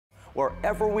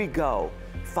Wherever we go,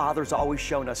 Father's always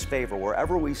shown us favor.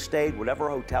 Wherever we stayed, whatever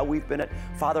hotel we've been at,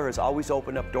 Father has always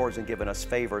opened up doors and given us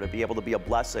favor to be able to be a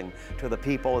blessing to the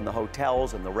people in the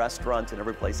hotels and the restaurants and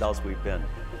every place else we've been.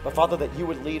 But Father, that you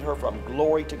would lead her from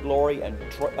glory to glory and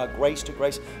grace to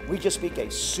grace. We just speak a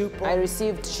super... I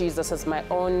received Jesus as my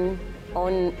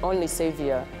only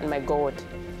Savior and my God.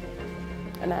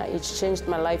 And it's changed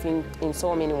my life in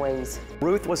so many ways.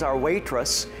 Ruth was our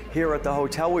waitress here at the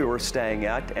hotel we were staying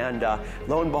at, and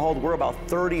lo and behold, we're about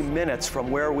 30 minutes from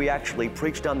where we actually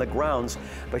preached on the grounds,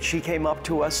 but she came up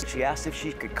to us, she asked if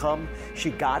she could come,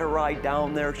 she got a ride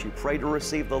down there, she prayed to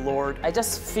receive the Lord. I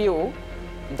just feel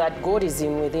that God is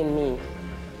within me,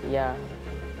 yeah.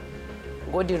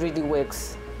 God really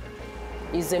works.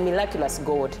 He's a miraculous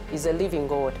God, He's a living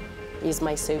God, He's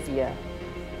my Savior,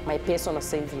 my personal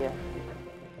Savior.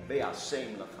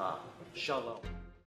 Shalom.